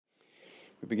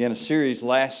We began a series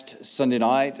last Sunday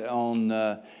night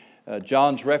on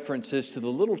John's references to the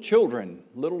little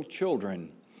children.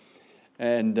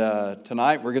 And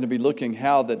tonight we're going to be looking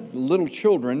how that little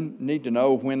children need to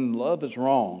know when love is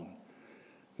wrong.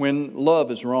 When love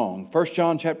is wrong. 1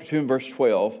 John chapter 2 and verse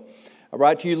 12. I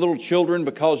write to you, little children,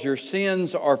 because your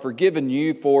sins are forgiven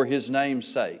you for His name's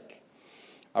sake.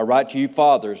 I write to you,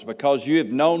 fathers, because you have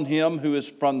known Him who is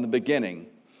from the beginning.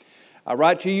 I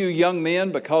write to you, young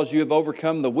men, because you have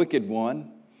overcome the wicked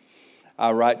one.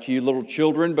 I write to you, little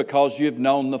children, because you have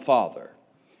known the Father.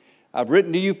 I've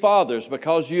written to you, fathers,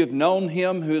 because you have known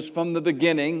Him who is from the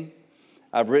beginning.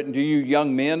 I've written to you,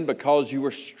 young men, because you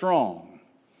are strong.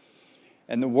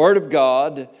 And the Word of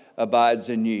God abides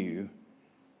in you,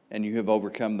 and you have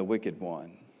overcome the wicked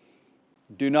one.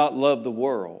 Do not love the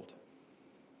world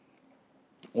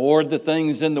or the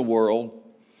things in the world.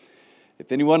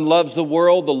 If anyone loves the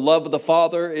world, the love of the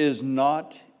Father is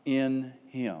not in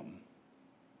him.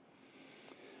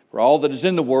 For all that is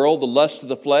in the world, the lust of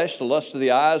the flesh, the lust of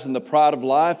the eyes, and the pride of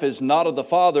life is not of the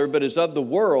Father, but is of the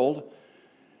world.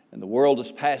 And the world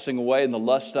is passing away in the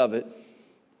lust of it.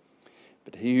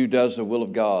 But he who does the will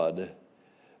of God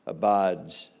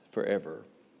abides forever.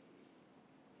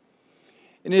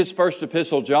 In his first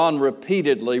epistle, John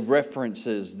repeatedly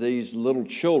references these little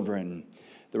children,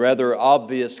 the rather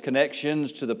obvious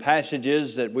connections to the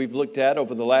passages that we've looked at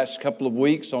over the last couple of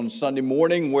weeks on Sunday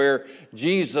morning, where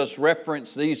Jesus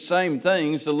referenced these same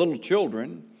things, the little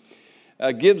children,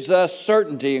 gives us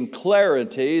certainty and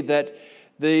clarity that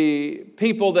the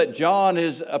people that John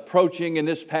is approaching in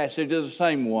this passage are the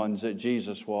same ones that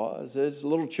Jesus was, his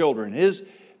little children, his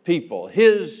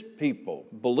people,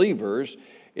 believers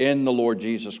in the Lord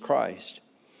Jesus Christ.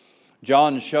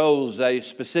 John shows a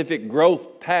specific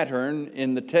growth pattern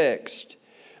in the text.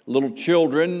 Little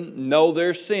children know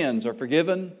their sins are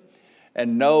forgiven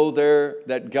and know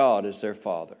that God is their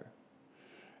Father.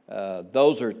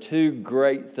 Those are two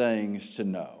great things to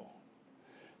know.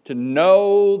 To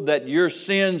know that your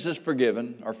sins are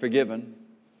forgiven,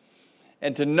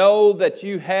 and to know that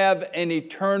you have an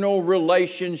eternal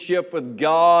relationship with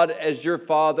God as your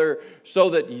Father,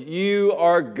 so that you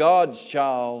are God's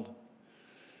child.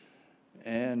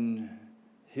 And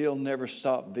He'll never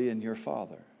stop being your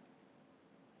Father.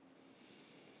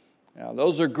 Now,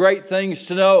 those are great things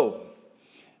to know.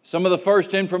 Some of the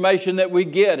first information that we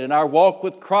get in our walk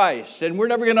with Christ. And we're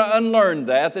never going to unlearn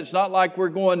that. It's not like we're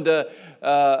going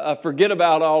to forget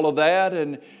about all of that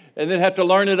and then have to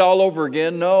learn it all over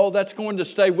again. No, that's going to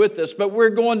stay with us. But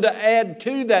we're going to add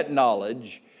to that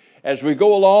knowledge as we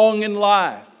go along in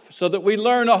life, so that we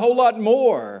learn a whole lot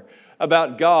more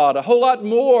about God, a whole lot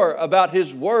more about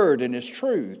His Word and His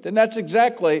truth. And that's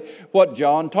exactly what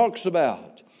John talks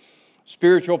about.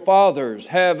 Spiritual fathers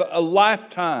have a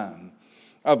lifetime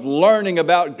of learning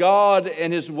about God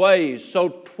and His ways. So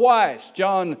twice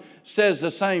John says the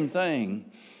same thing.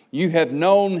 You have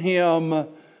known Him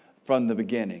from the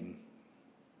beginning.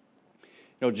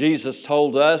 You know, Jesus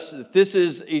told us that this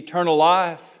is eternal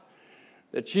life,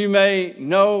 that you may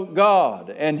know God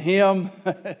and Him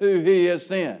who He has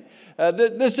sent.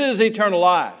 This is eternal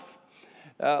life.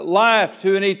 Life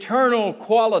to an eternal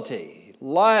quality.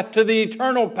 Life to the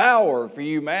eternal power, for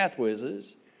you math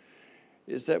whizzes,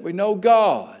 is that we know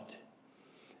God.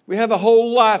 We have a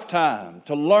whole lifetime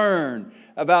to learn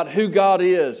about who God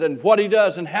is and what He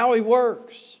does and how He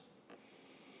works.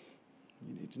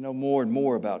 You need to know more and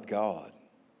more about God.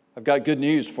 I've got good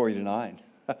news for you tonight.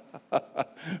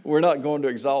 We're not going to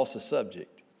exhaust the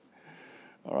subject.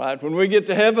 All right, when we get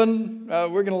to heaven,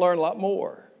 we're going to learn a lot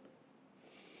more.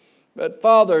 But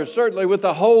fathers, certainly with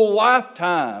a whole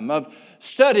lifetime of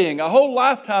studying, a whole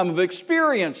lifetime of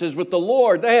experiences with the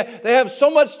Lord, they have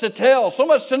so much to tell, so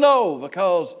much to know,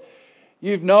 because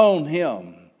you've known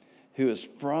Him who is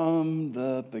from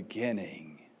the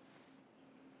beginning.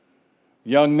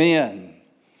 Young men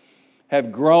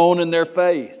have grown in their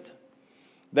faith.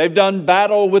 They've done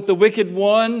battle with the wicked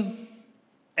one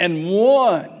and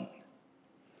won.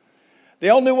 The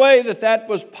only way that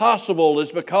was possible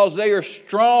is because they are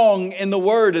strong in the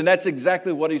Word, and that's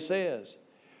exactly what He says.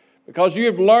 Because you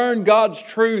have learned God's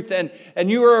truth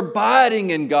and you are abiding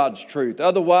in God's truth.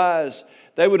 Otherwise,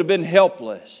 they would have been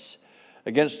helpless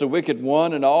against the wicked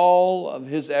one and all of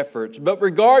his efforts. But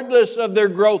regardless of their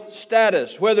growth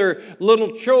status, whether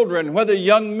little children, whether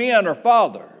young men or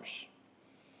fathers,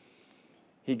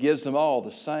 He gives them all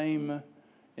the same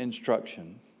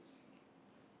instruction.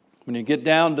 When you get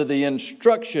down to the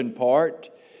instruction part,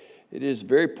 it is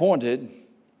very pointed.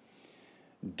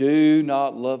 Do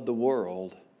not love the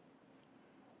world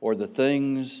or the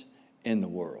things in the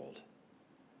world.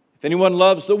 If anyone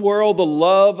loves the world, the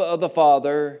love of the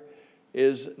Father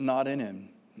is not in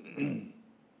him.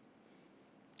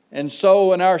 And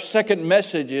so in our second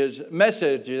message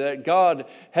that God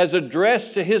has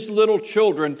addressed to His little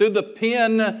children through the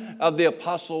pen of the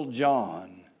Apostle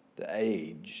John, the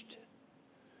aged,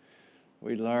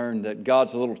 we learn that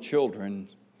God's little children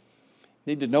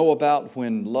need to know about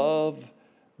when love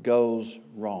goes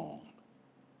wrong.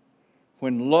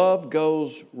 When love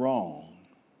goes wrong.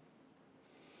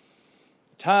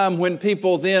 Time when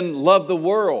people then love the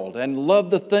world and love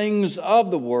the things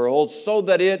of the world so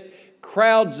that it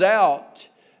crowds out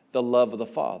the love of the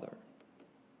Father.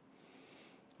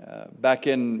 Back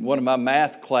in one of my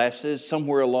math classes,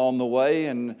 somewhere along the way,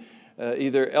 in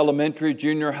either elementary,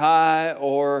 junior high,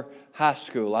 or high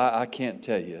school, I can't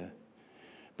tell you.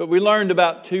 But we learned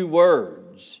about two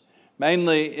words,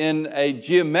 mainly in a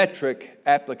geometric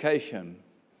application.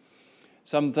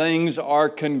 Some things are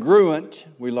congruent,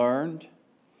 we learned,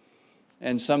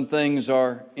 and some things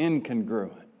are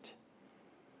incongruent.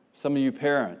 Some of you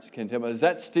parents can tell me, is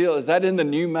that in the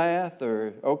new math?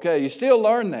 Or okay, you still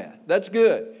learn that. That's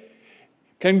good.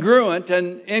 Congruent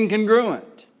and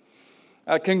incongruent.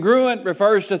 Congruent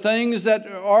refers to things that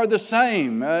are the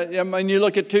same. When you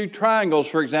look at two triangles,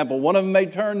 for example, one of them may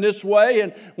turn this way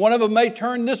and one of them may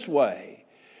turn this way.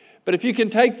 But if you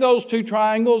can take those two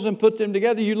triangles and put them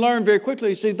together, you learn very quickly,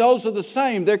 you see, those are the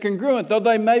same. They're congruent. Though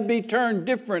they may be turned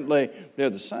differently, they're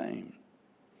the same.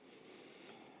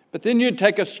 But then you'd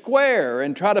take a square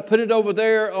and try to put it over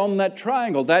there on that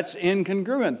triangle. That's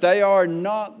incongruent. They are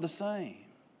not the same.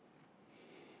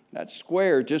 That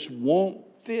square just won't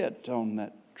fit on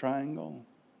that triangle.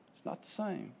 It's not the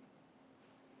same.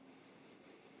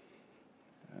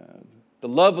 The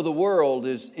love of the world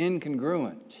is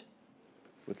incongruent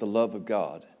with the love of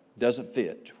God. It doesn't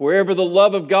fit. Wherever the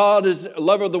love of God is,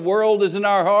 love of the world is in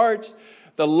our hearts,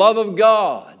 the love of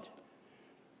God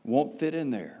won't fit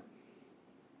in there.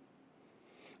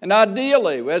 And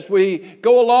ideally, as we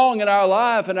go along in our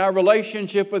life and our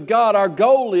relationship with God, our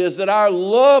goal is that our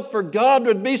love for God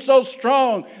would be so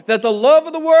strong that the love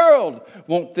of the world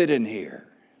won't fit in here.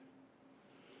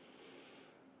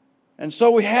 And so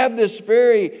we have this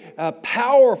very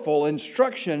powerful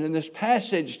instruction in this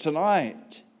passage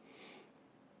tonight.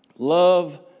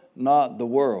 Love not the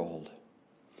world.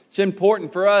 It's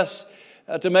important for us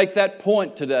to make that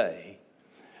point today,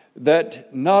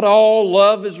 that not all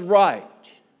love is right.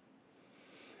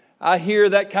 I hear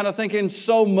that kind of thinking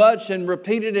so much and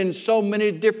repeated in so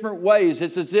many different ways.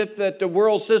 It's as if that the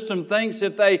world system thinks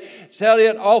if they tell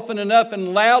it often enough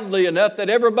and loudly enough that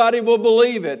everybody will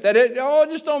believe it. That it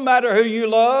just don't matter who you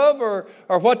love or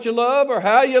what you love or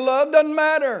how you love. Doesn't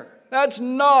matter. That's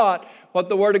not what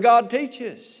the Word of God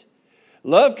teaches.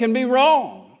 Love can be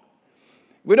wrong.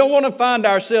 We don't want to find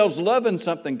ourselves loving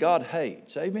something God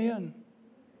hates. Amen.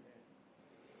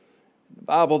 The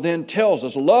Bible then tells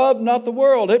us, love not the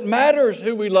world. It matters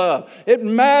who we love. It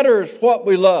matters what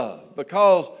we love,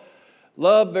 because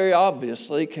love very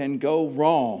obviously can go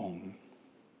wrong.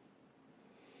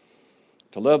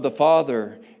 To love the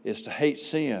Father is to hate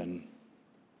sin.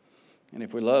 And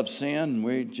if we love sin,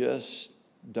 we just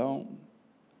don't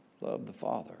love the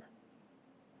Father.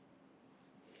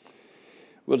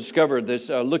 We'll discover this,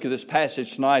 look at this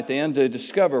passage tonight then to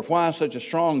discover why such a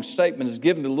strong statement is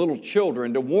given to little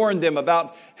children, to warn them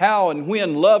about how and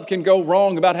when love can go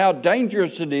wrong, about how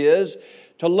dangerous it is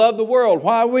to love the world,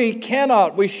 why we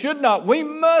cannot, we should not, we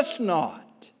must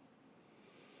not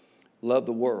love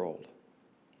the world.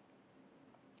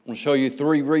 I'll show you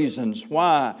 3 reasons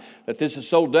why that this is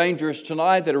so dangerous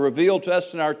tonight that are revealed to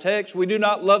us in our text. We do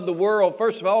not love the world,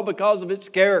 first of all, because of its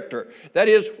character. That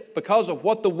is, because of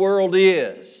what the world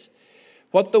is.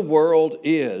 What the world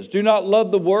is. Do not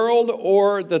love the world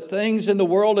or the things in the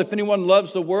world. If anyone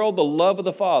loves the world, the love of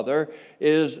the Father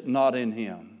is not in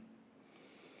him.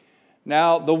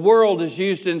 Now, the world is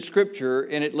used in Scripture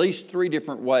in at least 3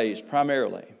 different ways,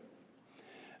 primarily.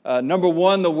 Number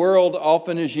 1, the world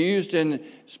often is used in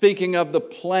speaking of the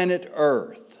planet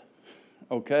Earth.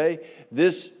 Okay?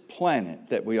 This planet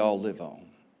that we all live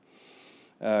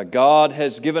on. God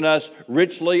has given us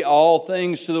richly all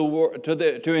things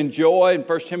to enjoy. In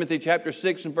 1 Timothy chapter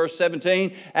 6 and verse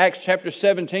 17, Acts chapter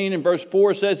 17 and verse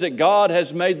 4 says that God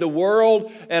has made the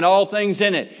world and all things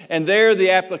in it. And there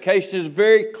the application is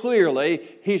very clearly,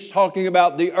 he's talking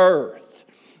about the earth.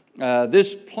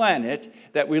 This planet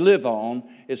that we live on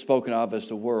is spoken of as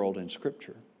the world in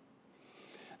Scripture.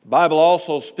 The Bible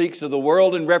also speaks of the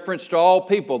world in reference to all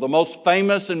people. The most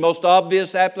famous and most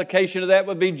obvious application of that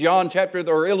would be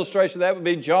illustration of that would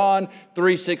be John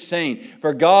 3:16.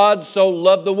 For God so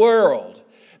loved the world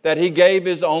that He gave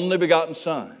His only begotten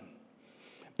Son.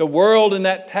 The world in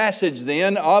that passage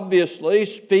then obviously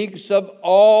speaks of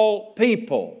all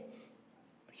people,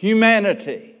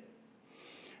 humanity.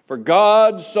 For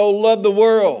God so loved the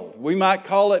world, we might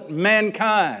call it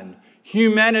mankind.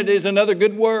 Humanity is another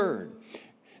good word.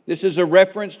 This is a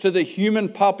reference to the human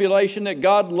population, that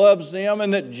God loves them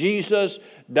and that Jesus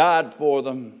died for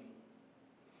them.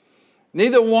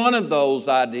 Neither one of those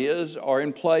ideas are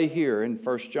in play here in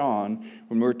 1 John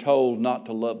when we're told not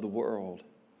to love the world.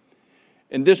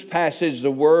 In this passage, the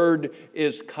word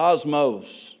is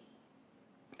cosmos.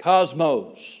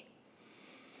 Cosmos.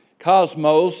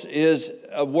 Cosmos is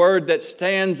a word that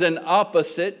stands in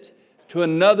opposite to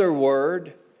another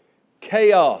word,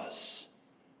 chaos.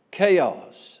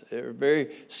 Chaos. They're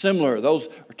very similar. Those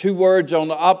are two words on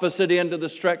the opposite end of the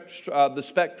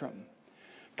spectrum.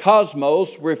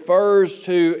 Cosmos refers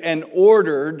to an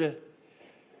ordered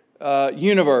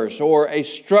universe or a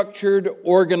structured,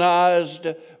 organized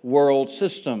world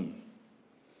system.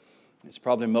 It's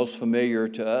probably most familiar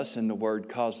to us in the word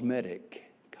cosmetic.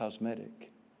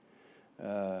 Cosmetic.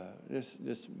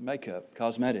 Just makeup,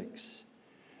 cosmetics.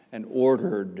 An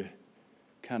ordered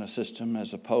kind of system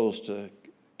as opposed to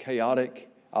chaotic.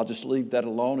 I'll just leave that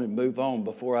alone and move on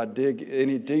before I dig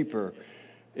any deeper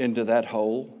into that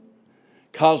hole.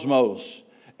 Cosmos,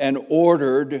 an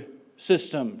ordered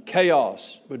system.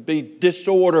 Chaos would be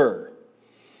disorder.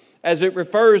 As it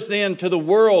refers then to the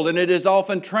world, and it is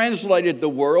often translated the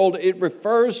world, it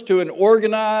refers to an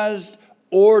organized,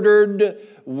 ordered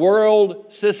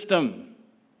world system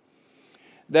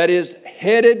that is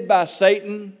headed by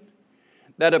Satan,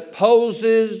 that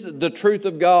opposes the truth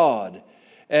of God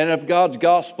and of God's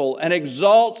gospel and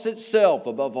exalts itself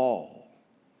above all.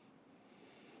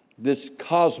 This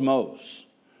cosmos,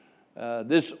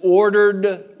 this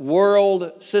ordered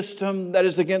world system that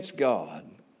is against God.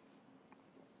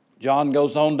 John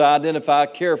goes on to identify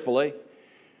carefully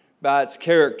by its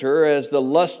character as the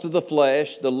lust of the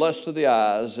flesh, the lust of the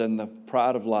eyes, and the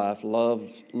pride of life,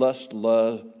 lust,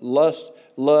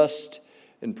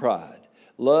 and pride.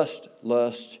 Lust,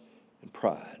 and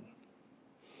pride.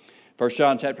 1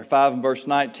 John chapter 5 and verse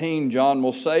 19, John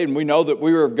will say, and we know that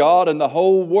we are of God, and the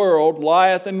whole world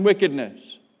lieth in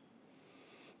wickedness.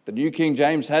 The New King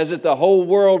James has it, the whole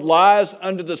world lies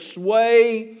under the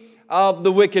sway of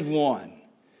the wicked one.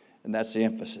 And that's the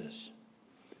emphasis.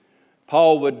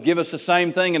 Paul would give us the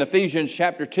same thing in Ephesians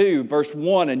chapter 2, verse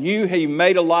 1. And you he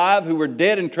made alive who were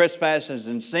dead in trespasses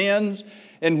and sins,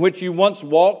 in which you once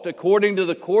walked according to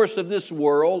the course of this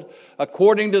world,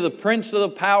 according to the prince of the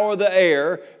power of the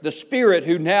air, the spirit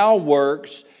who now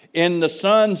works in the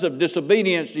sons of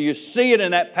disobedience. Do you see it in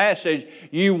that passage?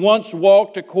 You once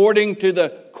walked according to the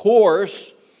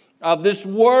course of this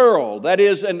world. That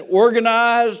is an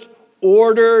organized,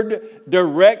 ordered,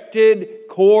 directed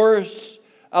course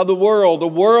of the world. The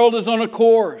world is on a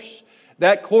course.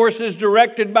 That course is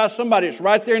directed by somebody. It's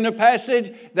right there in the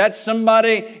passage. That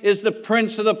somebody is the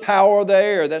prince of the power of the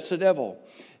air. That's the devil.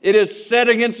 It is set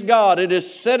against God. It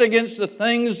is set against the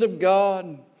things of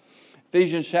God.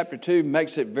 Ephesians chapter 2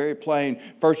 makes it very plain.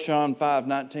 1 John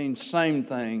 5:19, same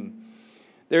thing.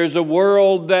 There is a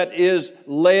world that is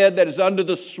led, that is under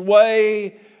the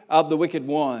sway of the wicked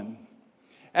one.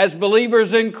 As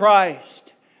believers in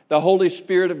Christ, the Holy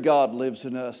Spirit of God lives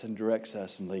in us and directs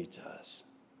us and leads us.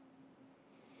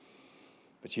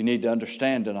 But you need to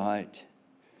understand tonight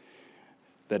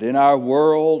that in our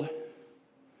world,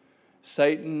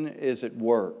 Satan is at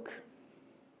work.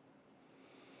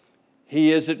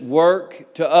 He is at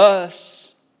work to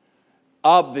us,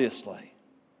 obviously.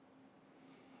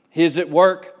 He is at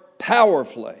work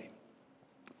powerfully,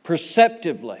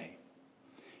 perceptively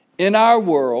in our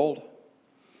world.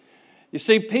 You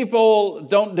see, people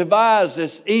don't devise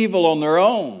this evil on their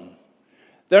own.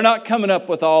 They're not coming up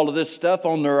with all of this stuff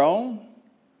on their own.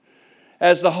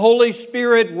 As the Holy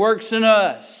Spirit works in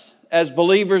us as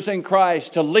believers in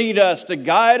Christ to lead us, to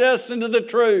guide us into the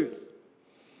truth,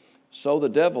 so the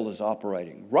devil is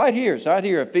operating. Right here, it's right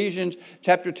here, Ephesians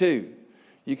chapter 2.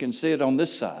 You can see it on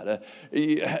this side.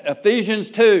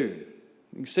 Ephesians 2.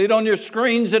 You can see it on your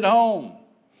screens at home.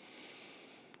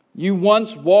 You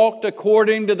once walked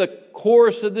according to the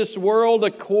course of this world,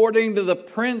 according to the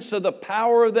prince of the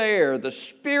power of the air, the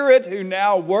spirit who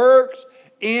now works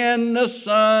in the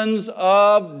sons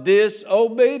of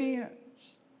disobedience.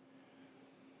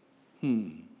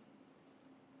 The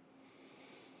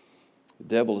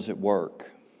devil is at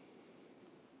work.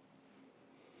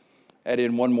 Add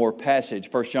in one more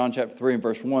passage, 1 John chapter 3 and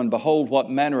verse 1. Behold, what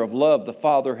manner of love the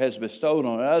Father has bestowed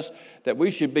on us, that we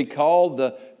should be called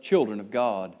the children of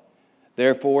God.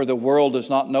 Therefore, the world does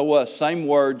not know us. Same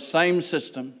word, same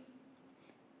system.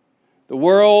 The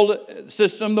world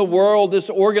system, this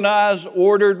organized,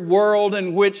 ordered world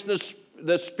in which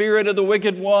the spirit of the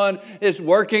wicked one is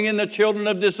working in the children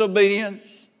of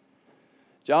disobedience.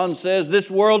 John says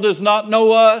this world does not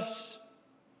know us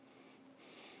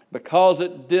because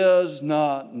it does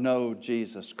not know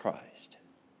Jesus Christ.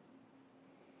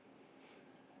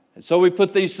 And so we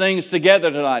put these things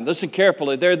together tonight. Listen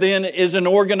carefully. There then is an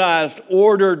organized,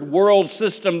 ordered world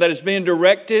system that is being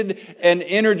directed and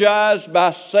energized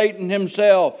by Satan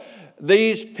himself.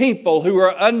 These people who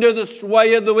are under the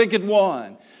sway of the wicked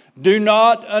one do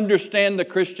not understand the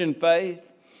Christian faith.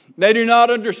 They do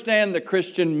not understand the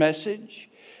Christian message.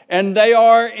 And they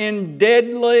are in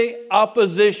deadly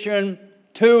opposition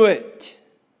to it.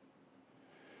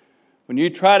 When you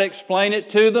try to explain it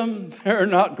to them, they're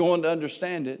not going to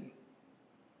understand it.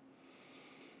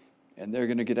 And they're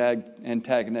going to get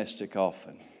antagonistic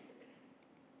often.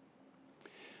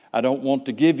 I don't want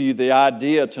to give you the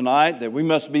idea tonight that we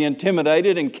must be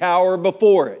intimidated and cower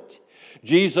before it.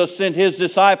 Jesus sent His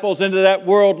disciples into that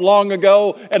world long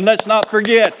ago, and let's not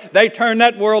forget, they turned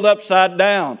that world upside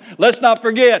down. Let's not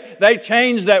forget, they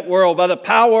changed that world by the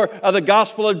power of the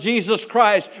gospel of Jesus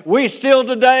Christ. We still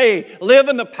today live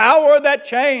in the power of that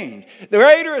change. The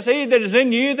greater is He that is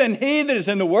in you than he that is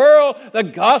in the world. The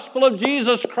gospel of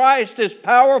Jesus Christ is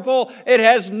powerful. It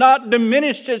has not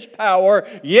diminished its power.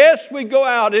 Yes, we go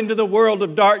out into the world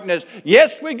of darkness.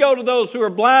 Yes, we go to those who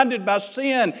are blinded by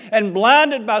sin and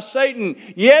blinded by Satan.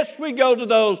 Yes, we go to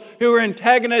those who are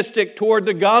antagonistic toward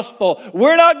the gospel.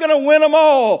 We're not going to win them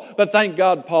all. But thank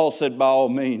God Paul said by all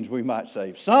means we might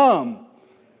save some.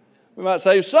 We might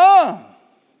save some.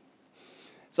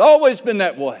 It's always been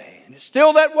that way. And it's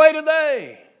still that way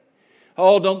today.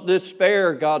 Oh, don't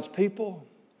despair, God's people.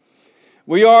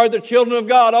 We are the children of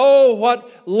God. Oh,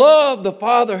 what love the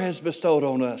Father has bestowed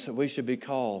on us that we should be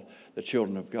called the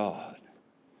children of God.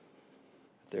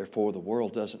 Therefore, the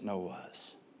world doesn't know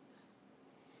us,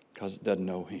 because it doesn't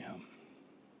know Him.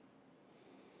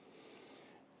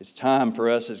 It's time for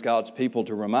us as God's people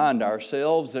to remind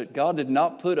ourselves that God did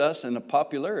not put us in a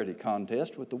popularity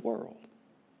contest with the world.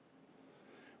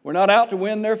 We're not out to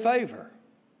win their favor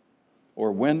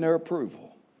or win their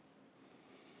approval.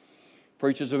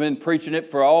 Preachers have been preaching it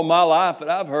for all my life, but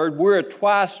I've heard we're a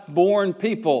twice-born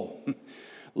people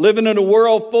living in a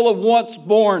world full of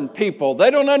once-born people.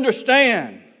 They don't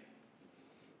understand.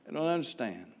 They don't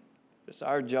understand. It's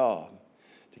our job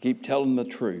to keep telling the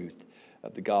truth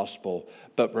of the gospel,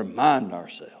 but remind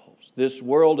ourselves, this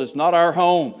world is not our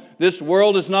home. This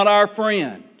world is not our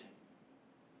friend.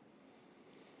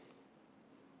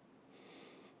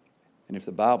 And if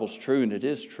the Bible's true, and it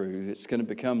is true, it's going to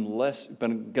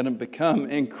become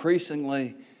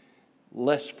increasingly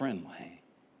less friendly.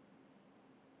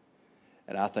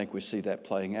 And I think we see that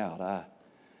playing out. I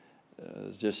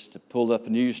just pulled up a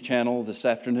news channel this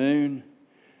afternoon,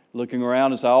 looking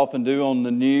around as I often do on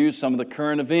the news, some of the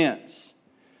current events.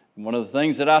 And one of the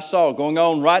things that I saw going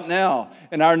on right now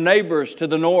in our neighbors to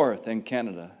the north in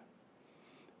Canada,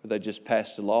 they just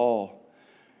passed a law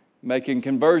making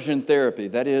conversion therapy,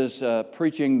 that is,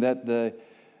 preaching that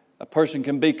a person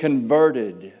can be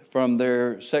converted from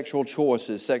their sexual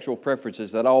choices, sexual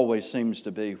preferences. That always seems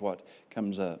to be what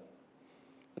comes up.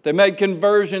 But they made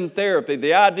conversion therapy,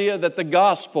 the idea that the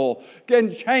gospel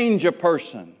can change a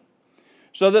person,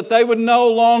 so that they would no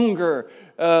longer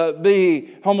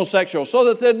be homosexual, so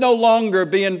that they'd no longer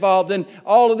be involved in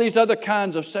all of these other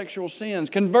kinds of sexual sins.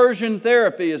 Conversion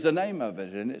therapy is the name of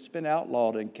it, and it's been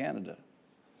outlawed in Canada.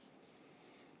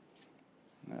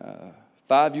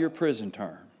 5-year prison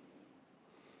term.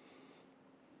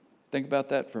 Think about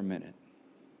that for a minute.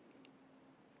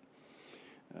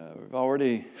 We've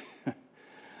already,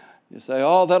 you say,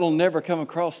 oh, that'll never come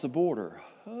across the border.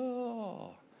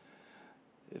 Oh.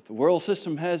 If the world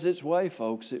system has its way,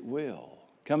 folks, it will.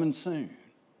 Coming soon.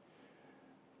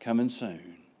 Coming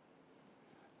soon.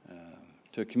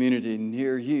 To a community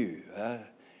near you. I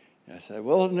say,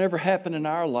 well, it'll never happen in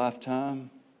our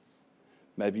lifetime.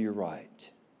 Maybe you're right.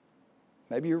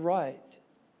 Maybe you're right.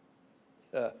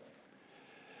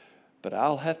 But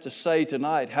I'll have to say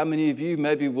tonight, how many of you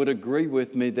maybe would agree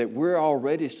with me that we're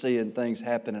already seeing things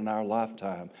happen in our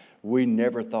lifetime we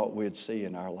never thought we'd see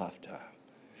in our lifetime?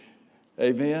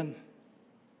 Amen?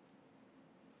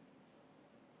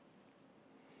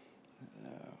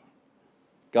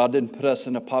 God didn't put us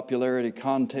in a popularity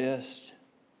contest.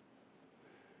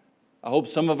 I hope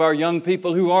some of our young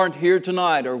people who aren't here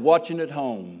tonight are watching at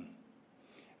home.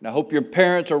 And I hope your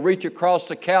parents will reach across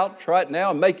the couch right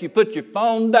now and make you put your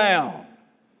phone down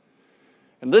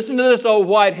and listen to this old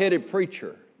white-headed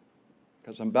preacher,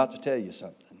 because I'm about to tell you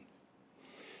something.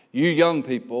 You young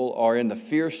people are in the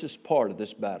fiercest part of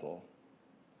this battle.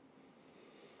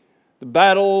 The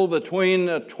battle between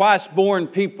a twice-born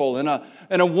people and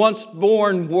a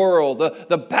once-born world.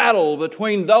 The battle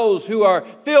between those who are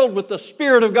filled with the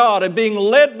Spirit of God and being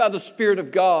led by the Spirit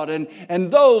of God,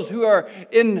 and those who are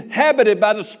inhabited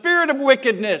by the spirit of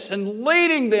wickedness and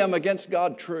leading them against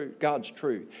God's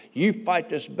truth. You fight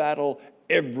this battle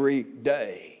every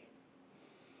day.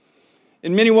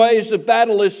 In many ways, the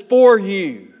battle is for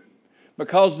you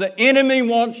because the enemy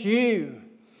wants you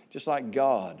just like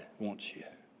God wants you.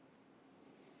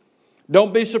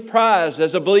 Don't be surprised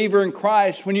as a believer in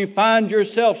Christ when you find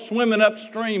yourself swimming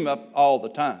upstream all the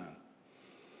time.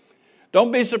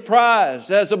 Don't be surprised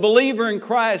as a believer in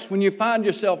Christ when you find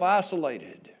yourself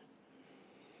isolated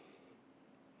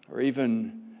or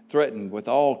even threatened with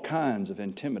all kinds of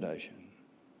intimidation.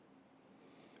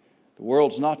 The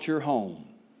world's not your home,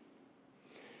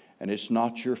 and it's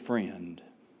not your friend.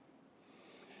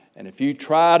 And if you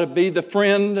try to be the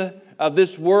friend of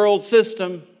this world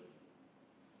system,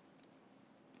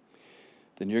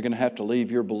 then you're going to have to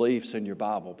leave your beliefs and your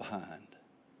Bible behind.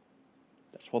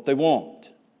 That's what they want.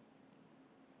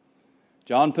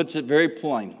 John puts it very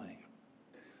plainly.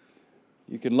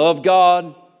 You can love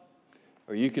God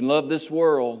or you can love this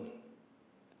world,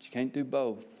 but you can't do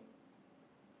both.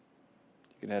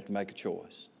 You're going to have to make a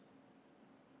choice.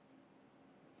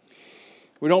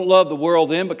 We don't love the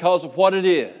world then because of what it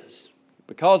is,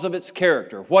 because of its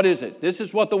character. What is it? This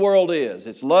is what the world is.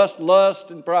 It's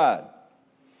lust, and pride.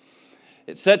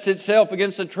 It sets itself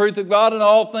against the truth of God and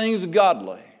all things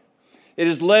godly. It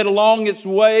is led along its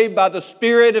way by the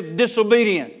spirit of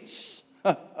disobedience.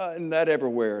 Isn't that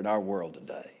everywhere in our world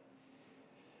today?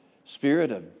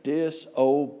 Spirit of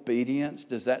disobedience.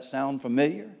 Does that sound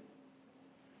familiar?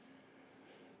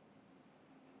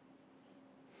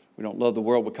 We don't love the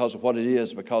world because of what it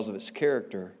is, because of its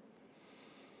character.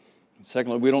 And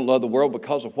secondly, we don't love the world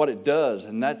because of what it does,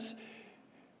 and that's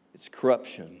its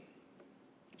corruption.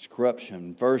 It's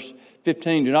corruption. Verse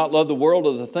 15, do not love the world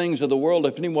or the things of the world.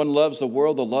 If anyone loves the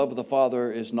world, the love of the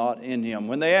Father is not in him.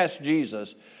 When they asked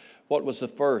Jesus, what was the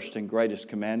first and greatest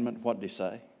commandment? What did he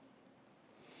say?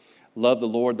 Love the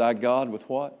Lord thy God with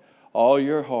what? All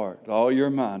your heart, all your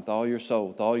mind, all your soul,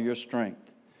 with all your strength.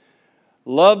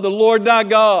 Love the Lord thy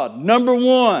God. Number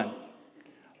one,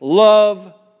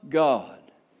 love God.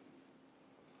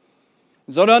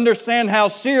 So to understand how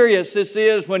serious this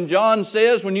is when John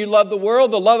says, when you love the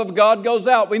world, the love of God goes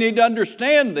out. We need to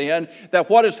understand then that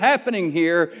what is happening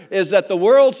here is that the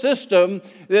world system,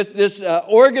 this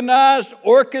organized,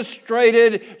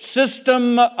 orchestrated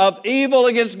system of evil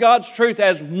against God's truth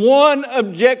has one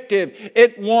objective.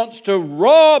 It wants to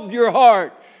rob your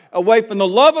heart away from the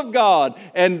love of God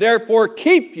and therefore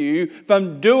keep you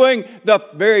from doing the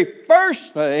very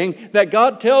first thing that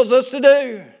God tells us to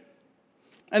do.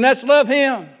 And that's love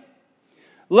Him.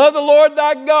 Love the Lord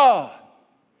thy God.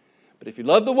 But if you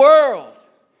love the world,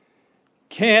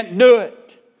 can't do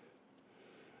it.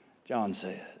 John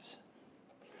says,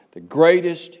 the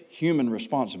greatest human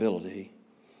responsibility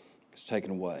is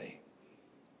taken away.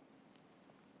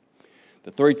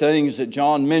 The three things that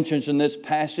John mentions in this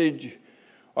passage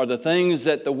are the things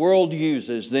that the world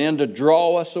uses then to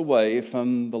draw us away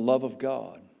from the love of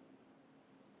God.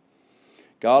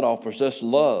 God offers us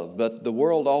love, but the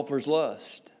world offers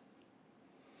lust.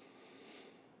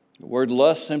 The word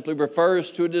lust simply refers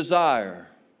to a desire.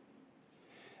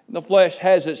 The flesh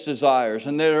has its desires,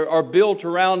 and they are built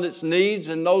around its needs,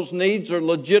 and those needs are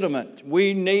legitimate.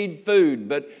 We need food,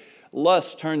 but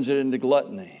lust turns it into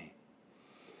gluttony.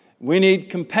 We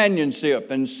need companionship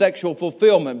and sexual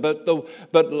fulfillment,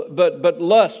 but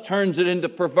lust turns it into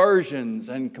perversions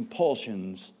and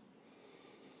compulsions.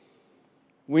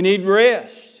 We need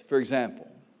rest, for example.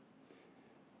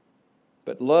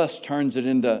 But lust turns it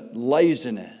into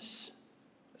laziness.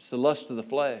 It's the lust of the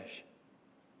flesh.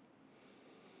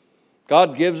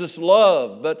 God gives us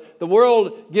love, but the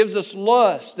world gives us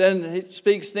lust, and it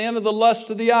speaks then of the lust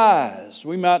of the eyes.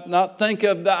 We might not think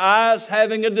of the eyes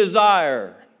having a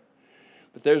desire,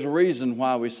 but there's a reason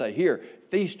why we say, here,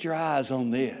 feast your eyes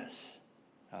on this.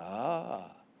 The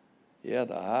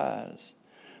eyes.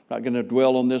 Not going to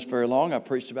dwell on this very long. I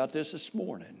preached about this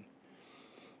morning.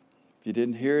 If you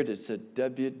didn't hear it, it's at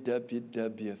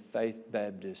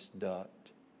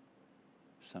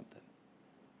www.faithbaptist.something.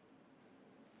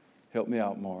 Help me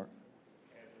out, Mark.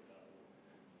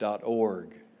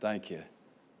 .org. Thank you.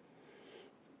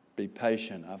 Be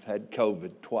patient. I've had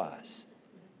COVID twice.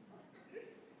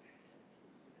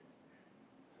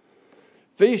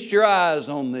 Feast your eyes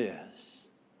on this.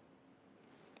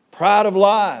 Pride of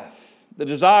life. the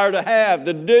desire to have,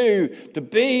 to do, to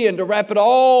be, and to wrap it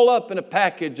all up in a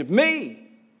package of me.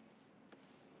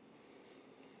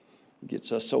 It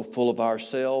gets us so full of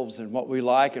ourselves and what we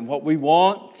like and what we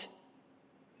want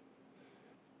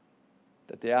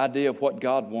that the idea of what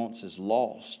God wants is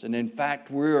lost. And in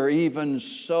fact, we are even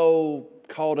so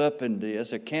caught up in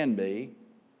this, it can be,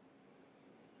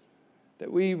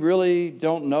 that we really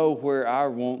don't know where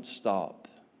our wants stop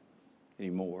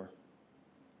anymore.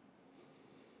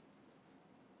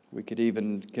 We could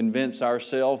even convince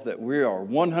ourselves that we are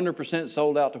 100%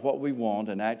 sold out to what we want,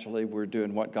 and actually we're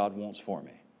doing what God wants for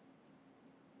me.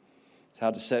 It's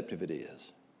how deceptive it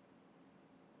is.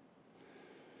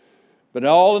 But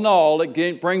all in all,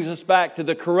 it brings us back to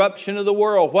the corruption of the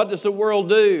world. What does the world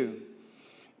do?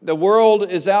 The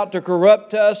world is out to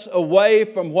corrupt us away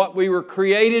from what we were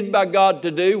created by God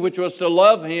to do, which was to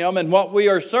love Him, and what we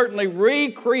are certainly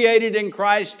recreated in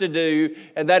Christ to do,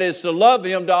 and that is to love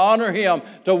Him, to honor Him,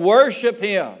 to worship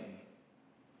Him.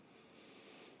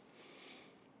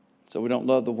 So we don't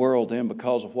love the world then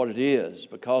because of what it is,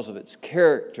 because of its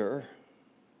character.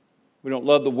 We don't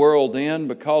love the world then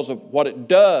because of what it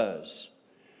does.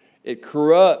 It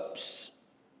corrupts,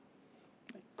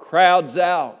 crowds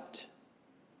out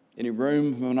any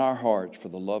room in our hearts for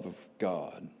the love of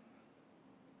God.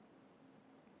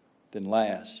 Then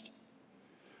last,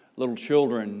 little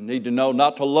children need to know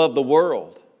not to love the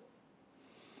world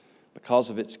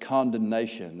because of its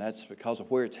condemnation. That's because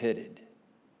of where it's headed.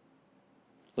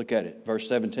 Look at it, verse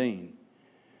 17.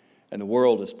 And the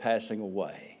world is passing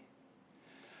away.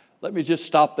 Let me just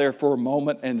stop there for a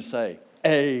moment and say,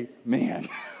 amen.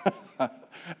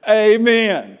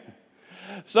 Amen.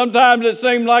 Sometimes it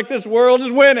seems like this world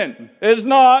is winning. It's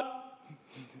not.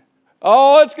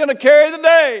 Oh, it's going to carry the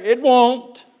day. It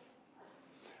won't.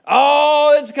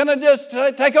 Oh, it's going to just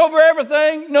take over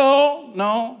everything.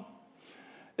 No.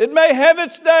 It may have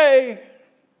its day,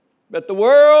 but the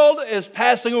world is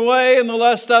passing away in the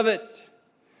lust of it.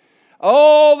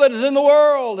 All that is in the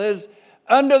world is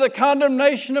under the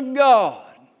condemnation of God.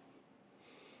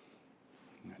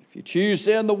 And if you choose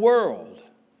to end the world,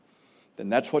 then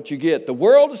that's what you get. The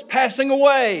world is passing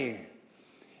away.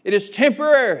 It is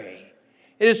temporary.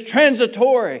 It is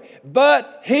transitory.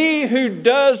 But he who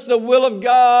does the will of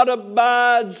God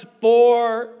abides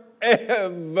forever.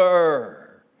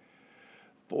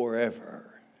 Forever.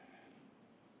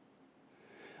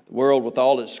 The world with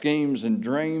all its schemes and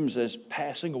dreams is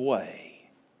passing away.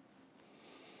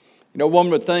 You know, one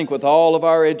would think with all of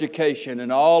our education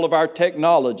and all of our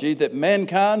technology that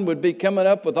mankind would be coming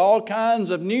up with all kinds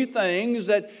of new things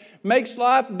that makes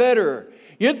life better.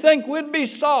 You'd think we'd be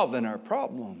solving our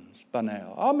problems by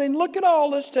now. I mean, look at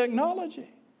all this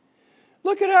technology.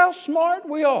 Look at how smart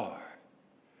we are.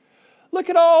 Look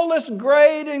at all this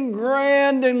great and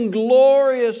grand and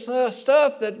glorious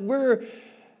stuff that we're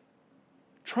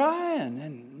trying.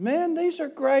 And man, these are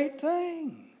great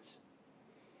things.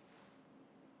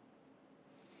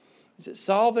 Is it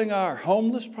solving our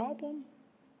homeless problem?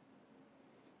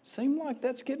 Seems like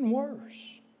that's getting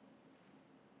worse.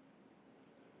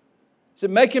 Is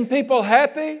it making people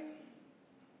happy?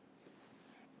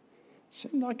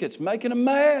 Seems like it's making them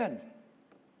mad.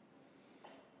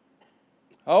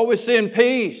 Oh, we're seeing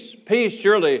peace. Peace,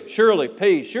 surely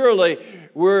peace. Surely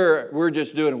we're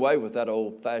just doing away with that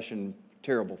old-fashioned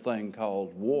terrible thing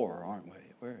called war, aren't we?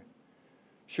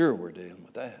 We're dealing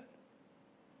with that.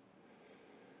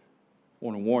 I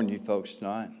want to warn you folks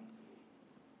tonight.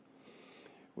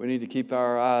 We need to keep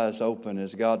our eyes open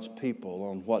as God's people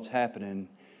on what's happening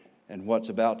and what's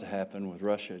about to happen with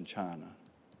Russia and China.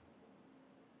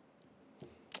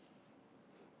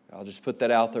 I'll just put that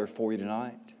out there for you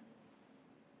tonight.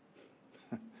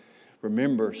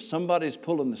 Remember, somebody's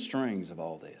pulling the strings of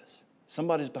all this.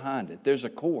 Somebody's behind it. There's a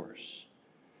course.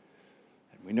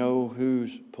 And we know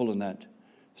who's pulling that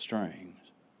string.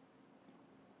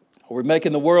 Are we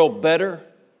making the world better?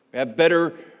 We have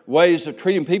better ways of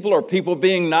treating people? Are people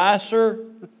being nicer?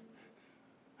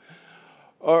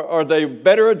 Are they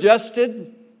better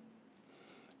adjusted?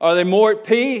 Are they more at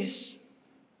peace?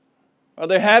 Are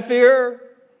they happier?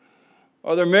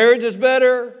 Are their marriages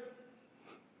better?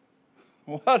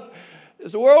 What?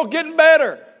 Is the world getting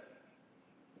better?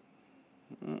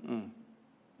 It's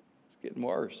getting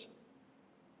worse.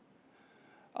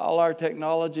 All our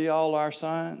technology, all our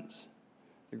science.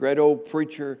 The great old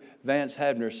preacher Vance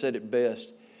Havner said it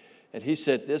best, and he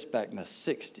said this back in the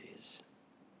 60s.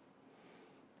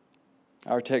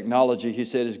 Our technology, he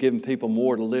said, is giving people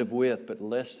more to live with, but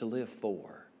less to live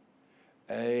for.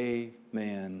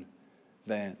 Amen,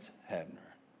 Vance Havner.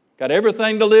 Got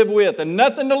everything to live with and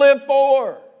nothing to live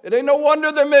for. It ain't no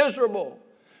wonder they're miserable.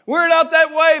 We're not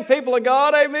that way, people of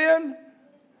God, amen?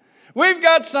 We've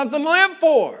got something to live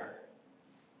for.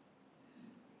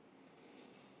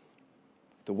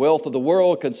 The wealth of the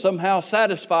world could somehow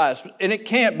satisfy us, and it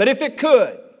can't, but if it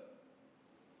could,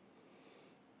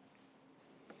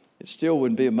 it still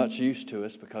wouldn't be of much use to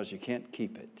us because you can't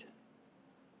keep it.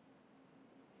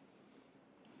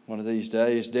 One of these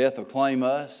days, death will claim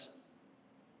us.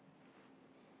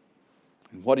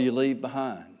 And what do you leave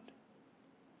behind?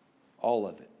 All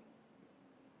of it.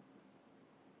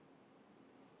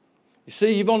 You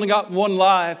see, you've only got one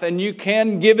life, and you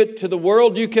can give it to the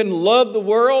world. You can love the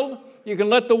world. You can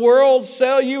let the world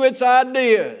sell you its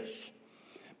ideas.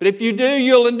 But if you do,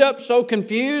 you'll end up so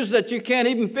confused that you can't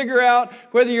even figure out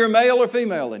whether you're male or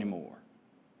female anymore.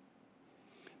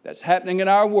 That's happening in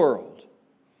our world.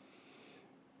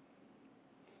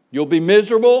 You'll be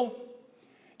miserable.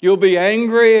 You'll be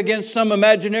angry against some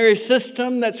imaginary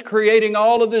system that's creating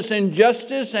all of this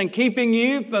injustice and keeping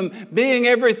you from being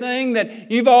everything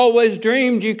that you've always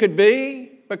dreamed you could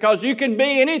be. Because you can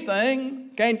be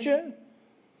anything, can't you?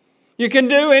 You can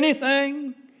do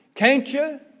anything, can't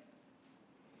you?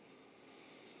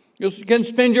 You can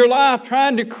spend your life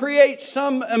trying to create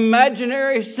some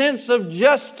imaginary sense of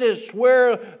justice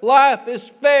where life is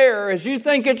fair as you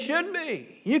think it should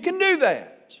be. You can do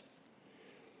that.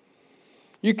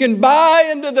 You can buy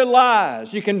into the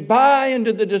lies. You can buy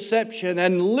into the deception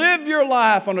and live your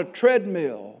life on a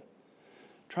treadmill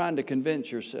trying to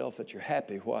convince yourself that you're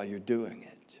happy while you're doing it.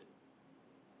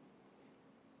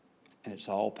 And it's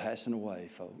all passing away,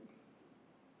 folks.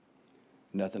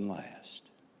 Nothing lasts.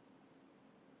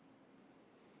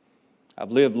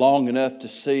 I've lived long enough to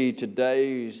see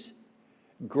today's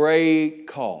great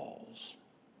cause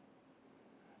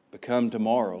become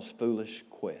tomorrow's foolish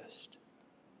quest.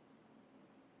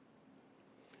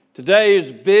 Today's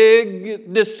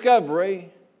big discovery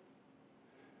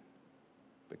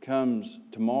becomes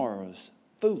tomorrow's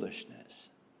foolishness.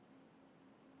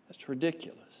 That's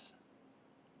ridiculous.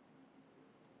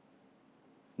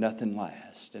 Nothing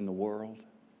lasts in the world.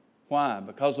 Why?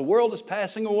 Because the world is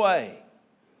passing away.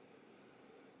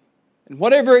 And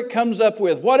whatever it comes up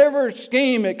with, whatever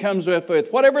scheme it comes up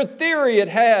with, whatever theory it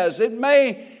has, it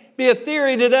may be a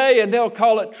theory today and they'll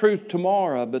call it truth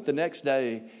tomorrow, but the next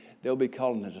day they'll be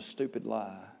calling it a stupid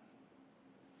lie.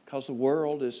 Because the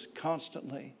world is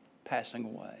constantly passing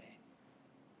away.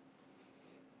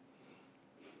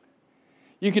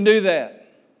 You can do that.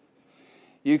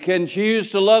 You can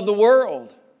choose to love the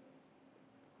world.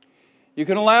 You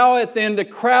can allow it then to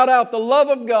crowd out the love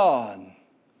of God.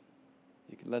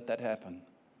 You can let that happen.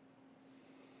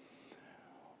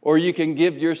 Or you can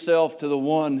give yourself to the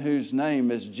one whose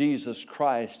name is Jesus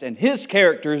Christ. And His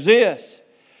character is this: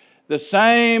 the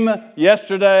same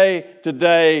yesterday,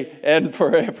 today, and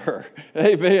forever.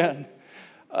 Amen.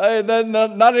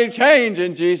 Not any change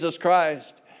in Jesus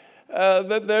Christ.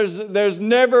 There's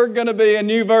never going to be a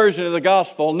new version of the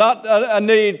gospel, not a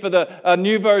need for a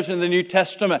new version of the New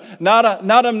Testament, not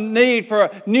a need for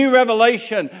a new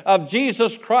revelation of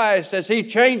Jesus Christ as He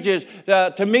changes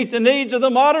to meet the needs of the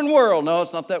modern world. No,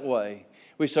 it's not that way.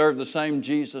 We serve the same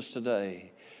Jesus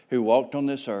today who walked on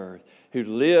this earth, who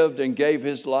lived and gave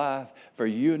His life for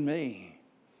you and me.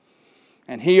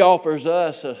 And He offers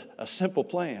us a simple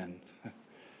plan: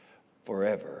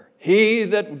 forever. He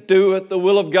that doeth the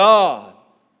will of God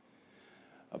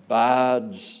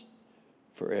abides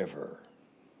forever.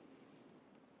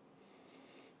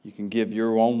 You can give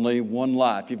your only one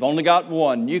life. You've only got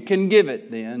one. You can give it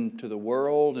then to the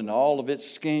world and all of its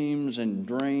schemes and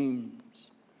dreams,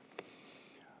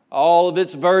 all of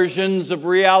its versions of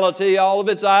reality, all of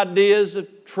its ideas of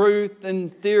truth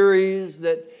and theories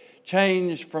that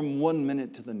change from one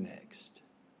minute to the next.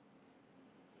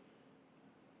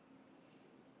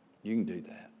 You can do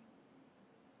that.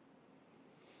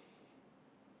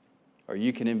 Or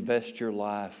you can invest your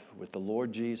life with the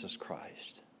Lord Jesus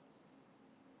Christ.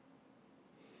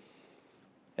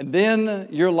 And then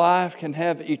your life can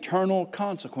have eternal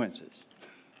consequences.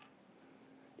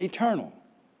 Eternal.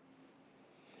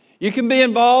 You can be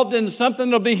involved in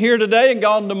something that'll be here today and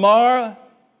gone tomorrow.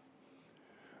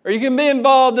 Or you can be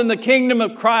involved in the kingdom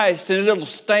of Christ and it'll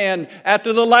stand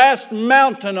after the last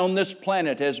mountain on this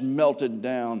planet has melted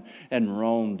down and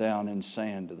rolled down in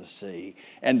sand to the sea.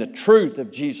 And the truth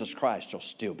of Jesus Christ will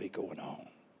still be going on.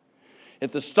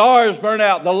 If the stars burn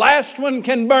out, the last one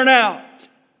can burn out.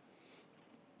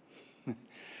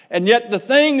 And yet the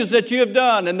things that you have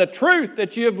done and the truth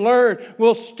that you have learned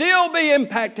will still be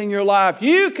impacting your life.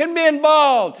 You can be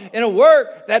involved in a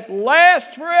work that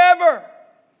lasts forever.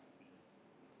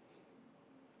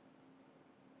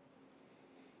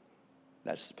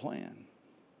 That's the plan.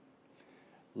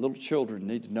 Little children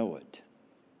need to know it.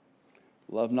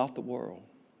 Love not the world,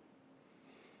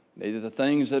 neither the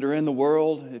things that are in the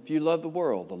world. If you love the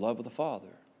world, the love of the Father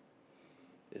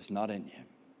is not in you.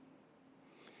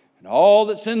 And all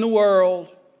that's in the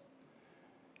world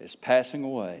is passing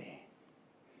away.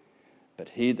 But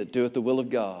he that doeth the will of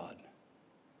God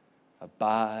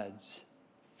abides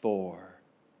forever.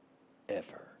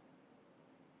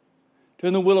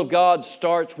 Doing the will of God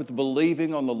starts with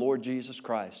believing on the Lord Jesus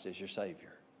Christ as your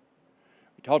Savior.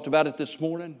 We talked about it this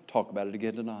morning. Talk about it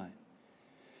again tonight.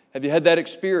 Have you had that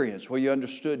experience where you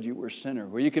understood you were a sinner,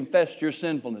 where you confessed your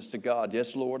sinfulness to God?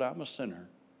 Yes, Lord, I'm a sinner.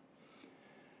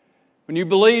 When you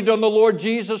believed on the Lord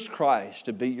Jesus Christ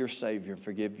to be your Savior and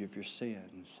forgive you of your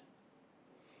sins.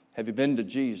 Have you been to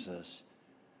Jesus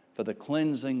for the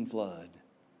cleansing blood?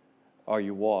 Are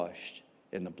you washed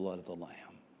in the blood of the Lamb?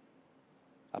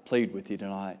 I plead with you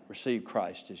tonight, receive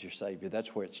Christ as your Savior.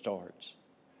 That's where it starts.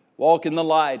 Walk in the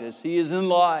light as He is in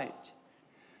light.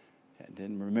 And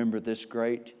then remember this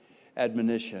great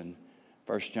admonition,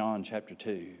 1 John chapter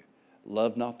 2.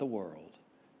 Love not the world,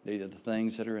 neither the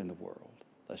things that are in the world.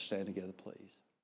 Let's stand together, please.